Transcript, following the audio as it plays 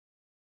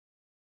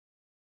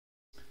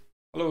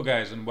Hello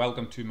guys, and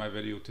welcome to my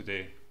video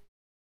today.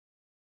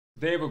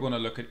 Today we're going to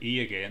look at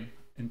E again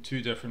in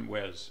two different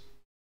ways.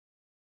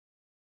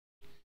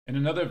 In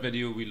another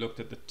video we looked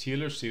at the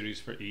Taylor series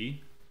for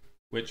E,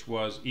 which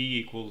was E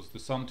equals the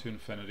sum to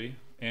infinity,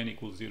 n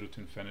equals 0 to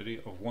infinity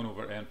of 1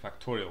 over n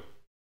factorial.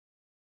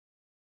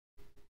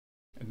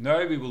 And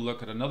now we will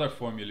look at another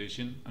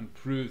formulation and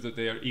prove that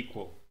they are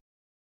equal.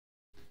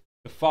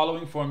 The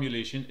following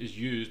formulation is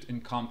used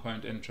in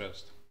compound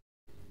interest.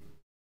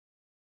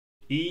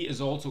 E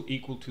is also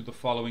equal to the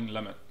following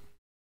limit.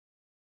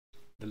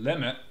 The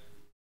limit,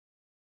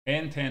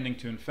 n tending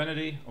to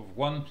infinity of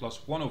 1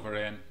 plus 1 over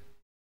n,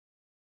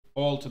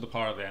 all to the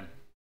power of n.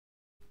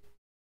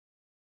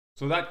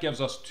 So that gives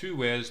us two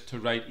ways to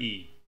write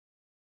E.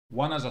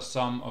 One as a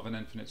sum of an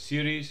infinite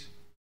series,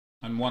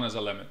 and one as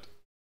a limit.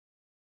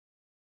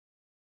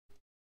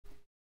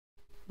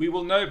 We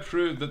will now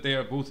prove that they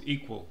are both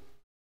equal.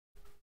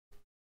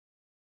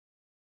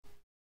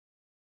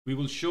 We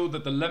will show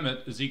that the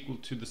limit is equal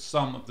to the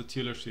sum of the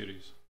Taylor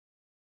series.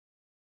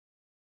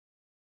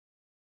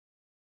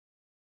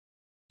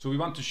 So we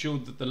want to show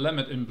that the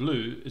limit in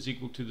blue is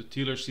equal to the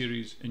Taylor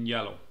series in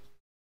yellow.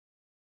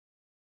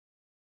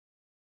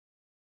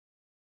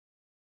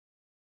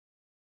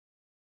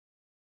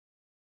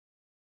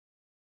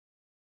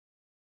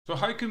 So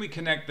how can we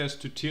connect this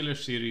to Taylor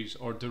series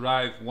or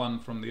derive one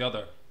from the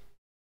other?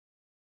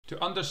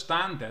 To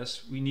understand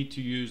this, we need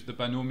to use the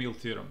Binomial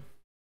Theorem.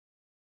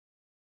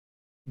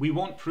 We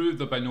won't prove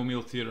the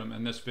Binomial Theorem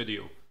in this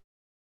video.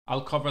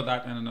 I'll cover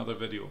that in another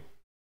video.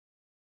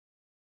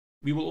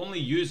 We will only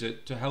use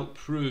it to help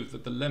prove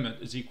that the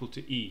limit is equal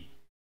to E.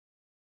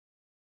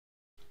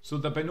 So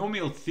the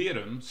Binomial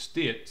Theorem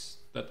states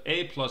that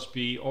a plus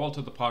b all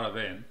to the power of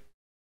n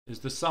is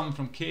the sum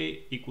from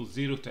k equals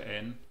 0 to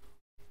n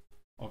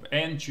of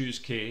n choose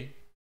k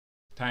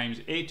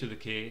times a to the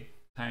k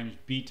times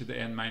b to the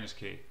n minus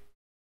k.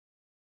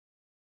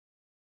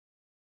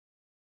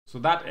 So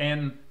that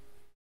n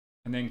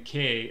and then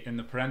k in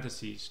the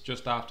parentheses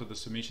just after the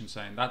summation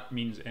sign, that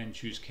means n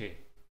choose k.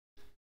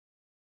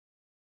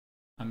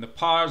 And the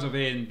powers of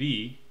a and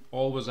b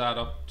always add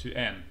up to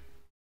n.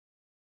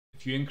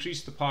 If you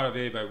increase the power of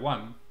a by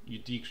 1, you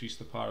decrease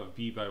the power of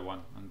b by 1,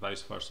 and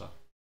vice versa.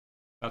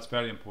 That's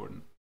very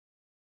important.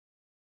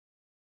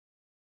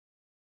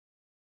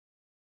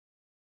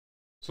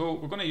 So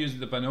we're going to use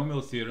the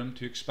Binomial Theorem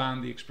to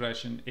expand the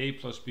expression a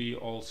plus b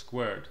all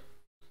squared.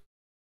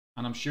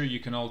 And I'm sure you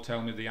can all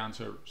tell me the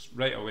answer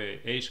right away: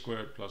 a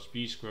squared plus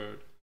b squared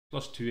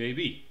plus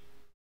 2ab.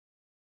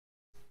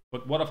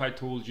 But what if I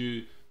told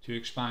you to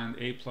expand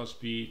a plus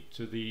b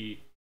to the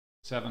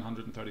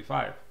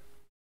 735?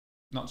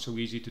 Not so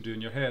easy to do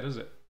in your head, is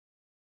it?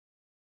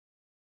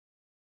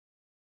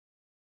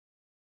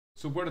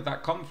 So where did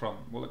that come from?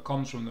 Well, it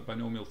comes from the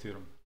Binomial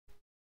Theorem.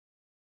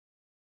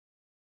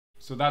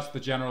 So that's the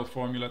general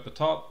formula at the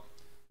top,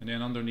 and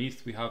then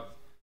underneath we have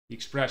the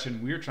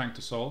expression we're trying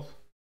to solve,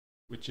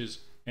 which is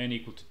n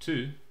equal to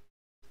 2,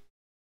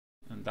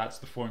 and that's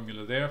the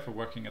formula there for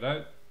working it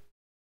out.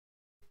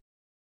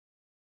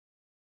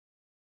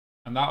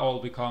 And that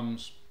all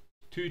becomes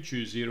 2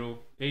 choose 0,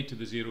 a to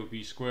the 0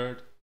 b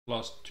squared,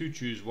 plus 2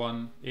 choose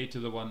 1, a to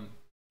the 1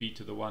 b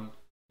to the 1,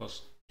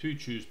 plus 2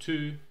 choose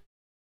 2,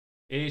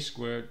 a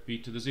squared b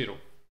to the 0.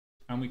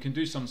 And we can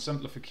do some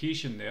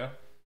simplification there.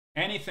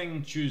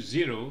 Anything choose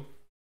 0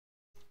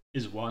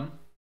 is 1,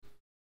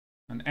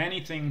 and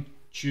anything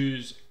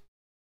choose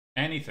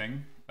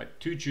anything, like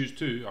 2 choose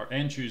 2 or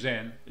n choose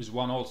n, is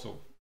 1 also.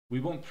 We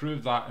won't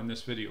prove that in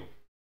this video,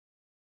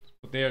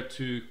 but they are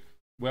two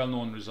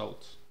well-known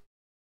results.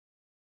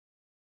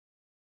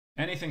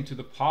 Anything to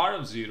the power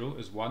of 0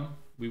 is 1.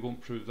 We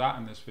won't prove that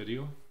in this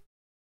video.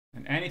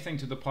 And anything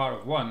to the power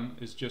of 1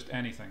 is just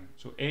anything.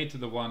 So a to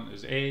the 1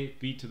 is a,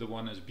 b to the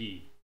 1 is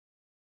b.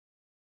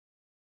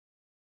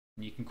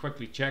 And you can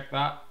quickly check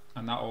that,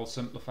 and that all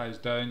simplifies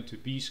down to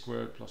b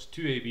squared plus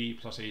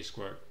 2ab plus a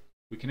squared.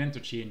 We can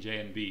interchange a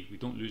and b. We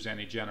don't lose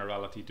any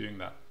generality doing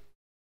that.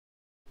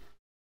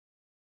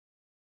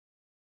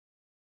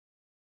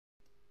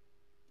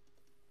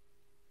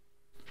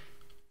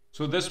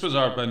 So this was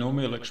our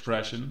binomial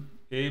expression.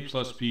 A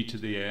plus b to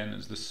the n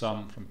is the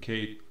sum from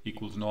k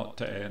equals 0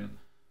 to n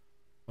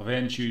of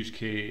n choose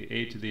k,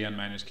 a to the n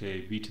minus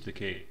k, b to the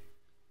k.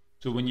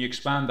 So when you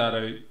expand that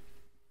out,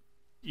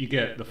 you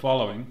get the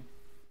following.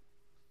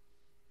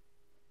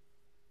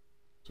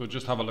 So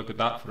just have a look at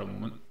that for a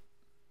moment.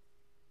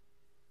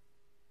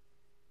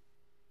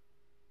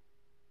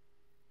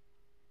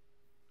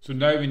 So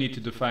now we need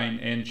to define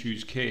n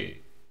choose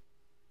k.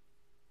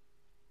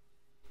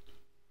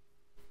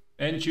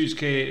 N choose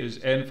k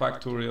is n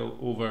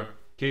factorial over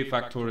k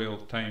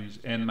factorial times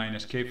n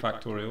minus k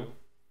factorial.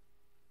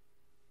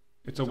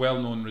 It's a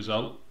well-known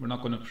result. We're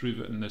not going to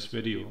prove it in this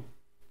video.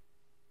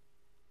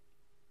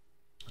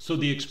 So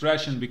the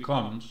expression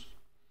becomes,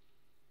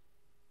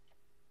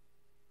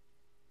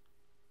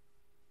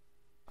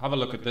 have a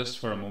look at this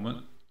for a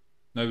moment.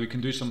 Now we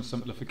can do some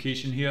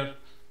simplification here.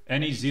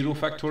 Any 0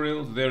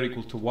 factorials, they're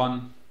equal to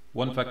 1.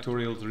 1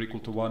 factorials are equal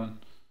to 1.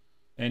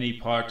 any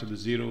power to the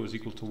 0 is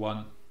equal to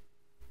 1.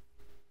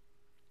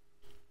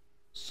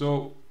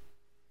 So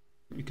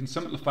we can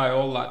simplify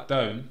all that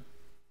down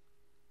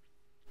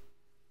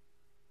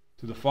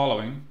to the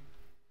following.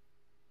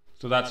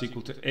 So that's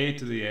equal to a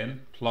to the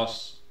n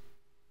plus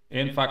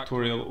n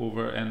factorial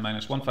over n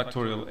minus 1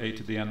 factorial a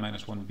to the n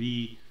minus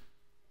 1b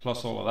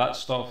plus all of that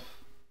stuff,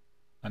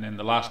 and then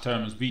the last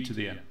term is b to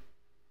the n.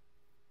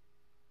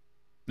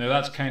 Now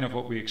that's kind of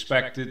what we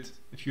expected.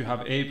 If you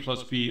have a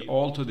plus b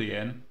all to the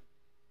n,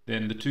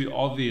 then the two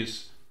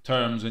obvious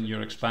terms in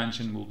your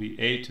expansion will be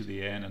a to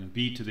the n and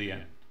b to the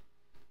n.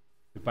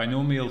 The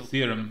binomial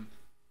theorem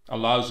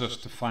allows us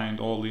to find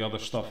all the other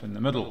stuff in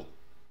the middle,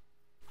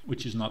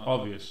 which is not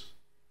obvious.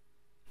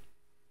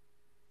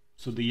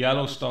 So the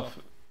yellow stuff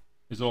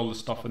is all the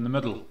stuff in the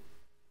middle.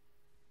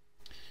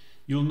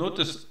 You'll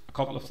notice a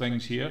couple of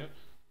things here.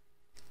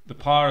 The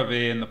power of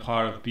a and the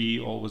power of b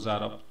always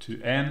add up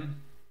to n.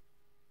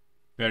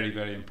 Very,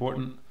 very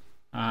important.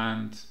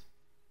 And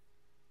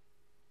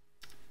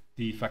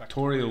the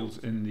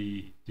factorials in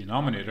the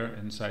denominator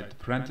inside the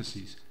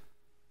parentheses,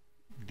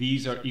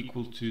 these are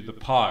equal to the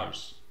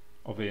powers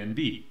of a and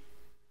b.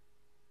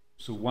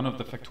 So one of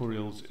the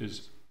factorials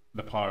is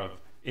the power of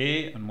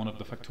a and one of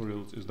the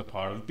factorials is the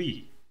power of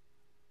b.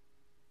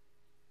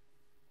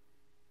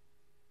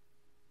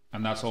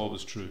 And that's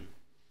always true.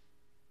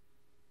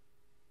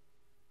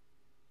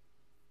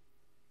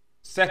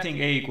 Setting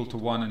a equal to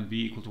 1 and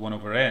b equal to 1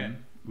 over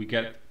n, we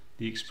get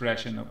the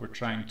expression that we're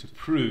trying to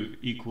prove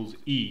equals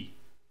e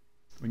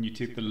when you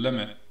take the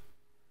limit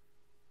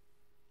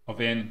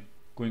of n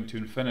going to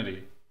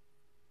infinity.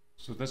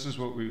 So this is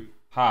what we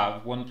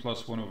have, 1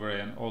 plus 1 over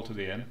n all to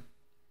the n.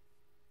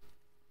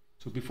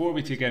 So before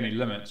we take any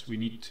limits, we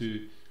need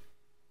to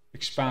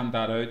expand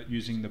that out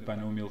using the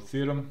binomial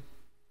theorem.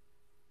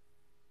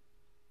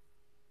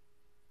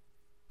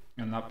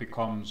 And that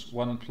becomes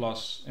 1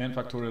 plus n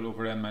factorial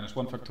over n minus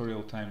 1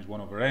 factorial times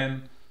 1 over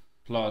n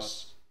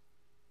plus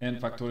n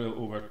factorial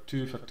over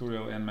 2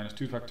 factorial n minus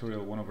 2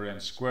 factorial 1 over n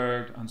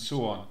squared, and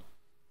so on,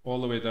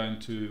 all the way down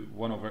to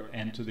 1 over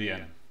n to the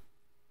n.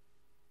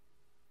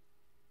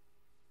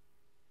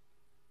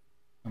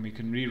 And we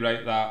can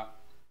rewrite that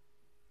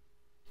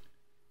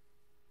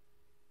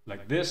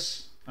like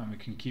this, and we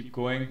can keep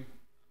going,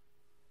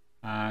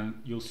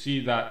 and you'll see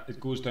that it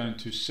goes down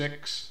to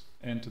 6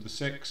 n to the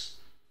 6,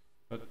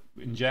 but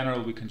in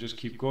general we can just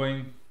keep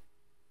going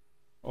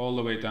all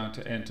the way down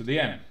to n to the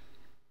n.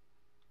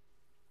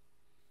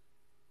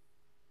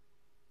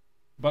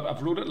 But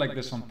I've wrote it like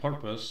this on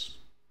purpose,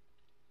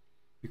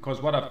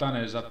 because what I've done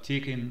is I've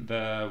taken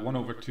the 1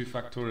 over 2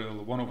 factorial,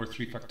 the 1 over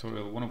 3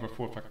 factorial, 1 over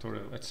 4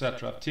 factorial,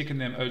 etc. I've taken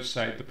them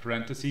outside the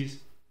parentheses,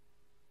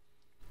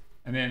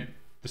 and then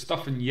the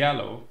stuff in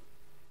yellow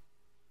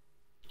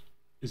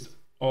is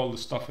all the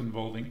stuff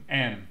involving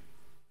n.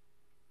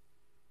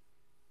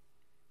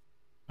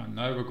 And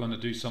now we're going to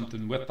do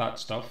something with that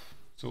stuff.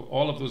 So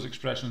all of those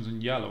expressions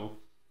in yellow,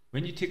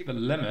 when you take the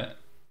limit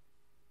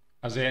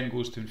as n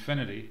goes to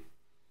infinity,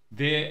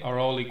 they are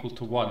all equal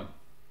to 1.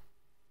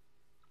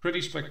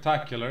 Pretty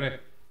spectacular, eh?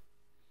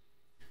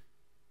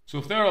 So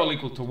if they're all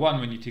equal to 1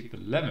 when you take the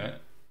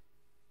limit,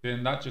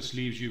 then that just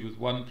leaves you with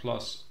 1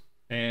 plus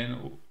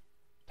n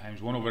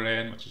times 1 over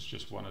n, which is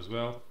just 1 as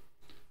well,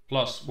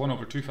 plus 1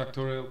 over 2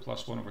 factorial,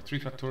 plus 1 over 3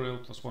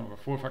 factorial, plus 1 over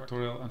 4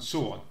 factorial, and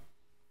so on.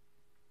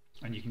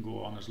 And you can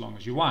go on as long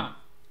as you want,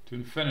 to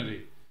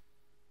infinity.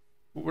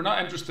 But we're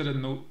not interested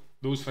in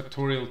those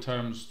factorial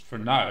terms for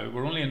now.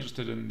 We're only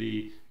interested in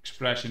the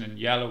expression in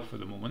yellow for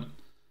the moment.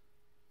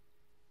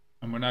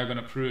 And we're now going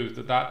to prove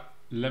that that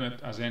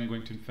limit as n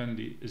going to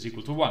infinity is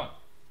equal to 1.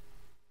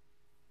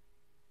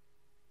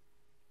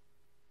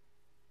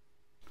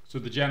 So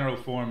the general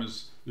form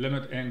is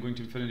limit n going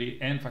to infinity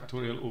n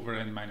factorial over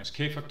n minus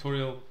k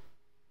factorial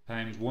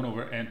times 1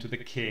 over n to the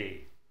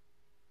k.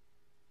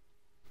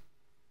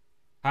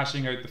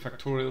 Hashing out the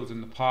factorials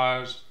in the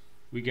powers,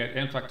 we get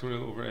n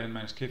factorial over n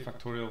minus k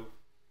factorial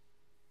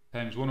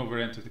times 1 over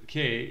n to the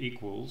k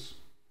equals,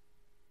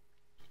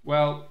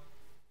 well,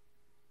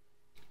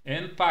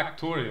 n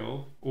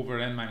factorial over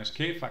n minus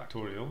k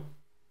factorial.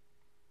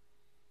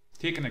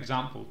 Take an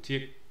example.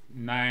 Take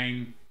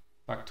 9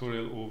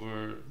 factorial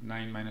over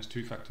 9 minus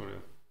 2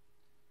 factorial.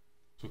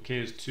 So k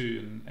is 2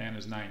 and n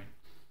is 9.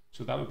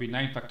 So that would be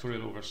 9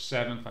 factorial over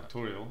 7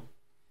 factorial,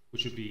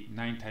 which would be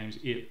 9 times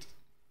 8.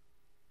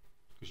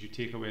 Because you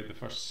take away the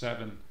first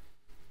 7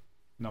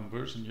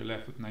 numbers and you're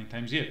left with 9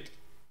 times 8.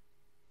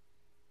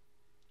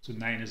 So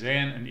 9 is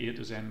n and 8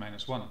 is n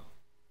minus 1.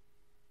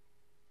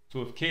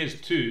 So if k is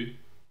 2,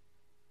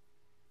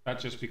 that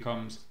just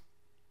becomes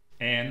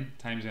n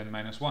times n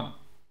minus 1.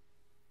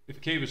 If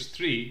k was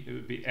 3, it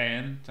would be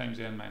n times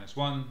n minus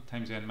 1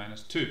 times n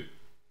minus 2.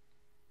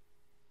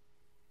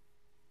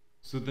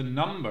 So the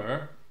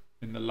number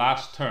in the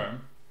last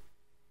term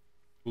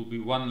will be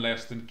 1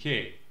 less than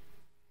k.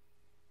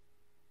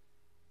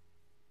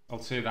 I'll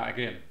say that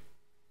again.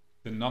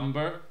 The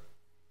number,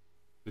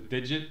 the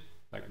digit,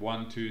 like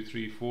 1, 2,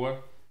 3, 4,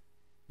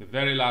 the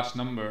very last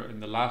number in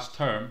the last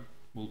term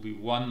will be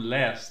 1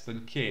 less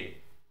than k.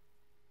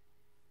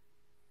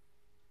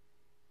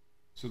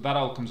 So that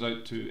all comes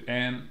out to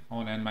n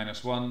on n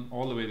minus 1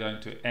 all the way down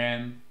to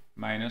n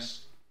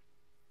minus,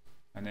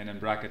 and then in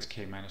brackets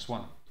k minus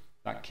 1.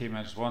 That k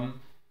minus 1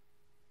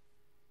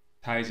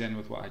 ties in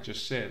with what I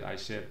just said. I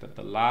said that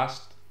the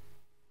last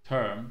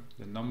term,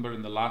 the number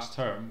in the last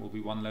term, will be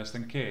 1 less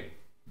than k.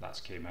 That's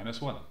k minus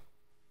 1.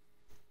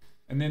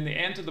 And then the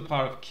n to the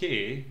power of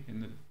k in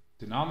the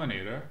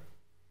denominator,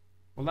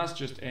 well, that's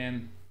just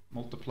n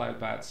multiplied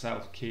by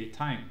itself k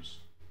times.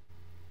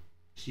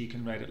 So you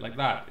can write it like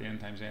that, n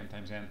times n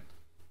times n.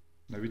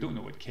 Now we don't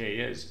know what k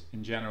is.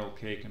 In general,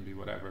 k can be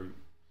whatever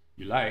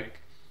you like.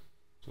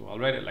 So I'll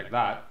write it like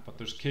that, but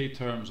there's k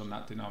terms on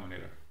that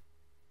denominator.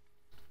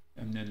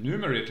 In the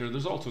numerator,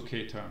 there's also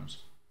k terms.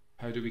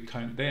 How do we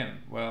count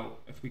them? Well,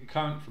 if we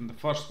count from the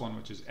first one,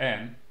 which is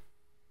n,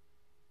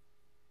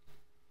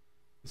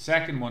 the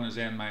second one is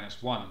n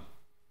minus 1.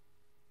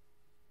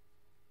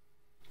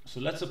 So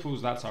let's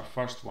suppose that's our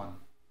first one.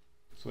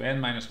 So n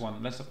minus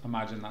 1, let's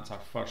imagine that's our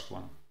first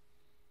one.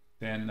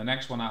 Then the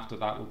next one after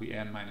that will be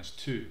n minus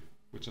 2,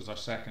 which is our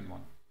second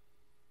one.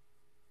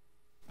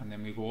 And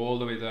then we go all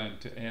the way down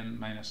to n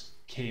minus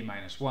k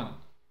minus 1.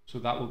 So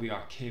that will be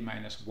our k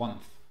minus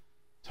 1th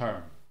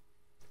term,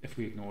 if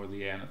we ignore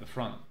the n at the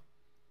front.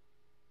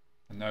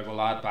 And now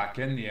we'll add back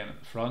in the n at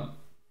the front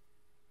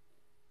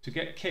to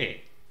get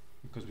k,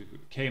 because we've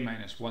got k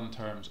minus 1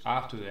 terms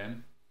after the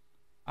n,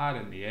 add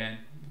in the n,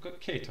 we've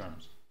got k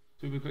terms.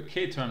 So we've got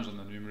k terms on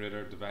the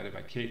numerator divided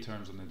by k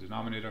terms on the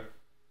denominator.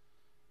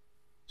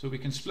 So we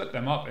can split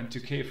them up into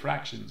k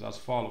fractions as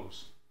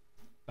follows.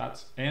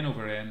 That's n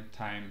over n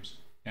times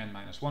n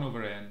minus 1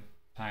 over n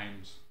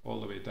times all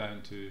the way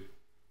down to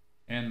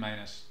n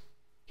minus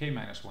k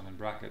minus 1 in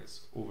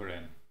brackets over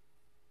n.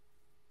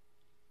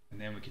 And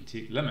then we can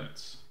take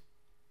limits.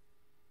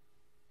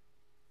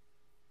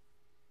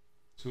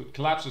 So it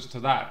collapses to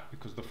that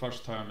because the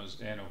first term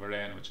is n over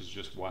n, which is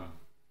just 1.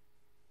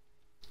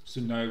 So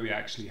now we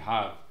actually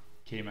have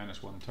k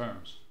minus 1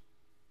 terms.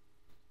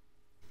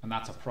 And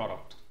that's a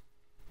product.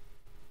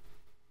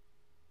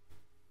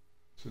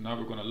 So now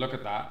we're going to look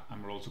at that,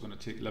 and we're also going to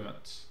take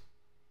limits.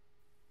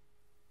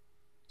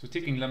 So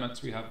taking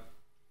limits, we have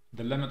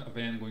the limit of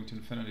n going to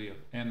infinity of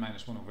n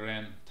minus 1 over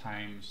n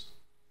times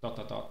dot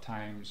dot dot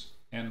times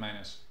n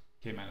minus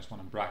k minus 1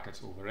 in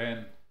brackets over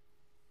n.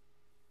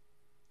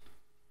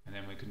 And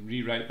then we can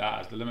rewrite that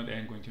as the limit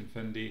n going to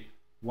infinity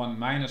 1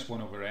 minus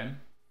 1 over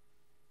n.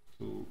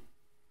 So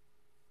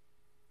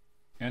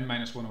n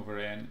minus 1 over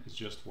n is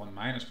just 1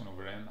 minus 1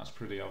 over n. That's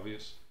pretty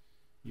obvious.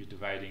 You're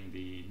dividing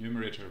the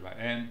numerator by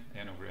n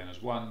over n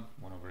is 1,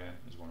 1 over n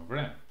is 1 over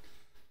n.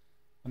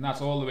 And that's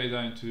all the way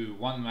down to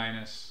 1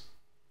 minus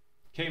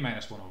k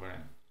minus 1 over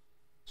n.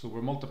 So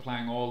we're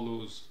multiplying all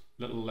those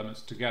little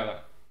limits together,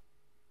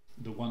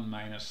 the 1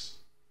 minus,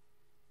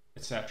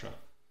 etc.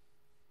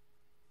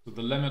 So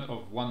the limit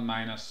of 1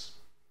 minus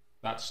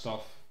that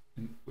stuff,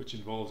 which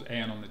involves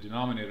n on the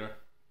denominator,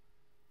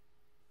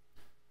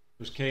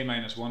 there's k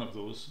minus 1 of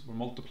those. We're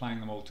multiplying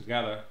them all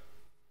together,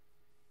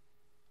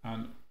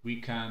 and we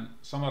can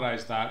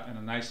summarize that in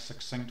a nice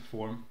succinct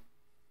form.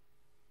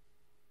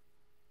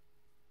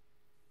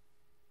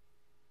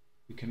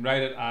 We can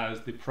write it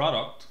as the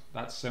product,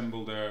 that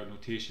symbol there,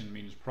 notation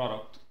means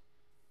product,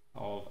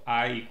 of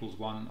I equals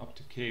 1 up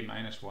to k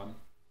minus 1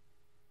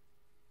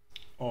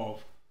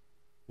 of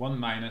 1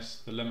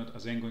 minus the limit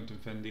as n going to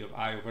infinity of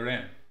I over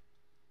n.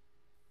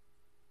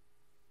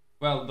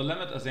 Well, the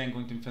limit as n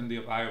going to infinity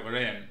of I over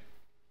n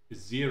is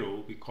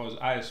 0 because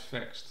I is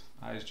fixed.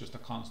 I is just a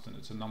constant.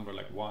 It's a number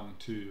like 1,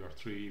 2 or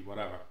 3,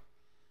 whatever.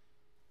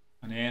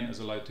 And n is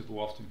allowed to go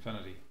off to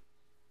infinity.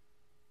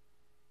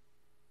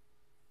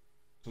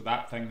 So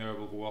that thing there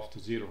will go off to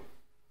 0.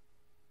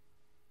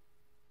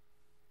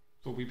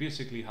 So we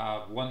basically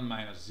have 1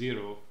 minus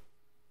 0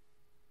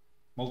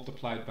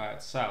 multiplied by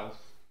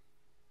itself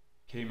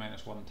k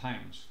minus 1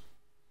 times.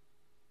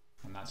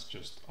 And that's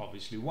just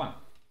obviously 1.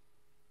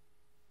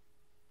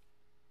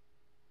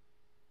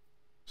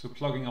 So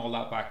plugging all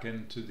that back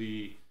into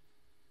the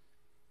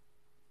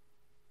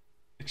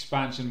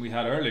expansion we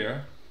had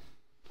earlier,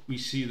 we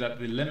see that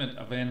the limit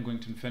of n going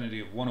to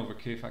infinity of 1 over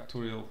k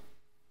factorial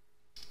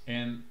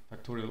n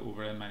factorial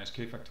over n minus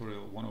k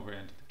factorial 1 over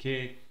n to the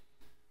k,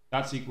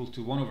 that's equal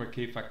to 1 over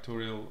k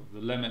factorial, the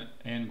limit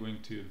n going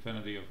to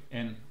infinity of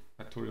n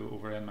factorial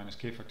over n minus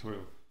k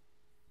factorial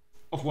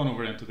of 1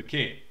 over n to the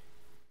k.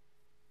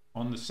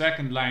 On the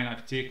second line,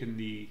 I've taken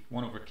the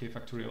 1 over k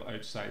factorial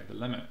outside the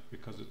limit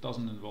because it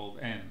doesn't involve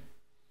n.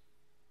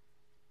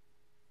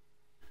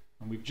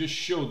 And we've just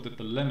showed that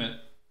the limit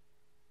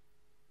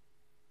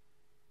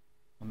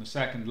on the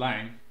second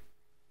line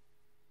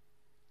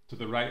to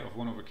the right of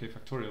 1 over k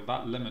factorial,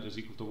 that limit is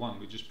equal to 1.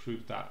 We just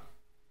proved that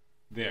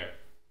there.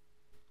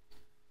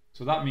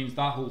 So that means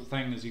that whole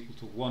thing is equal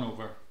to 1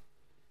 over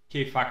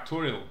k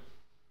factorial.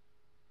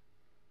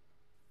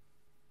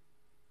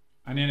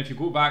 And then if you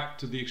go back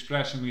to the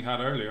expression we had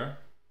earlier,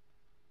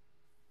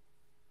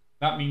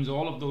 that means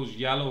all of those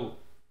yellow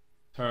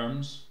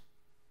terms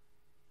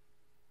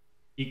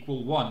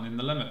equal 1 in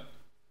the limit.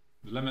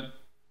 The limit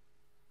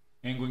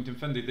n going to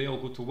infinity, they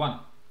all go to 1.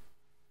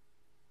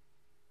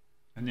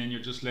 and then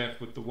you're just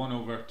left with the 1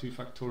 over 2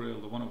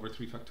 factorial, the 1 over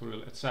 3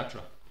 factorial,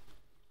 etc.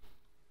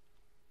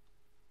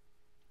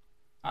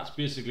 That's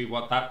basically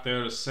what that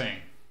there is saying.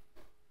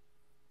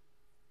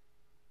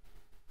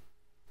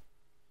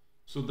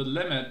 So the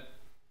limit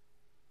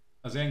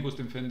as n goes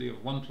to infinity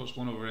of 1 plus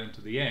 1 over n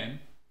to the n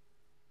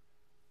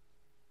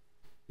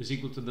is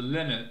equal to the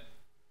limit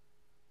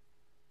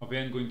of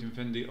n going to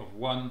infinity of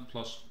 1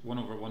 plus 1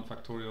 over 1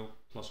 factorial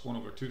plus 1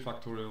 over 2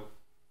 factorial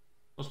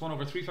plus 1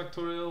 over 3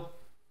 factorial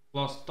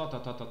plus dot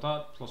dot dot dot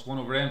dot plus 1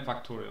 over n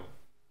factorial.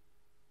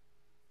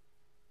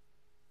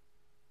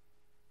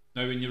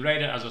 Now when you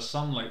write it as a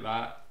sum like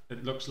that,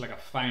 it looks like a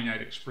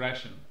finite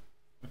expression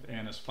if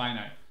n is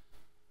finite.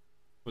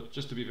 But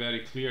just to be very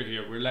clear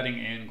here, we're letting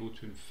n go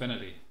to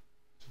infinity.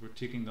 So we're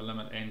taking the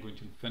limit n going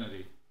to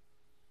infinity.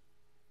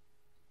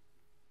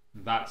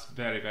 And that's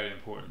very, very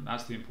important.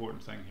 That's the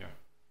important thing here.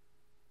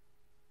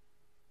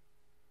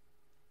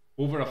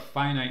 Over a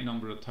finite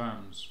number of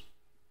terms,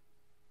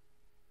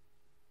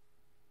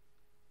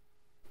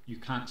 you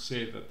can't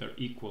say that they're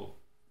equal.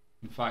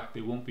 In fact,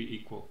 they won't be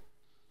equal.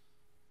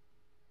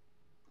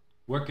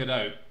 Work it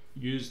out.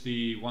 Use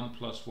the 1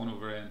 plus 1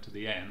 over n to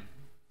the n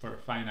for a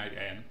finite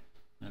n,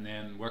 and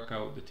then work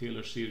out the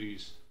Taylor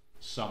series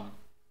sum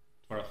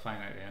for a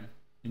finite n.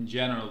 In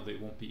general, they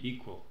won't be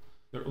equal.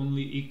 They're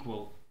only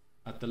equal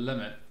at the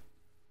limit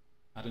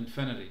at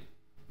infinity.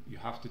 You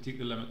have to take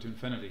the limit to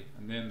infinity,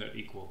 and then they're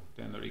equal.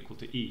 Then they're equal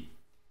to e.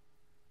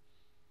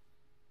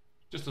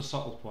 Just a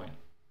subtle point.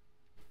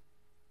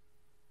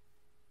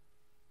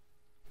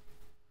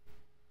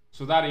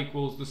 So that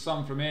equals the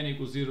sum from n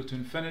equals 0 to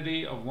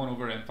infinity of 1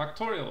 over n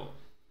factorial,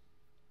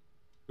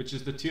 which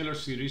is the Taylor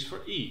series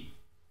for e,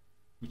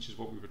 which is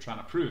what we were trying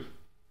to prove.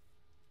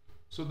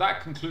 So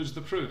that concludes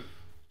the proof.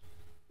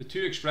 The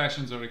two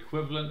expressions are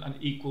equivalent and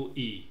equal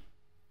e.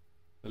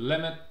 The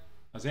limit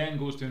as n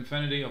goes to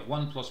infinity of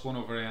 1 plus 1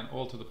 over n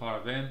all to the power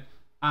of n,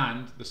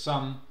 and the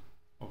sum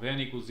of n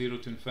equals 0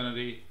 to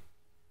infinity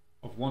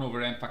of 1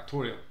 over n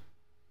factorial.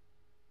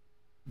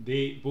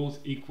 They both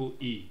equal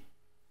e.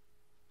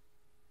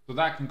 So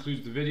that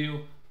concludes the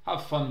video.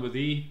 Have fun with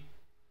e.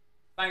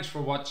 Thanks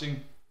for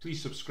watching. Please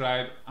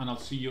subscribe, and I'll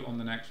see you on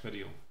the next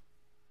video.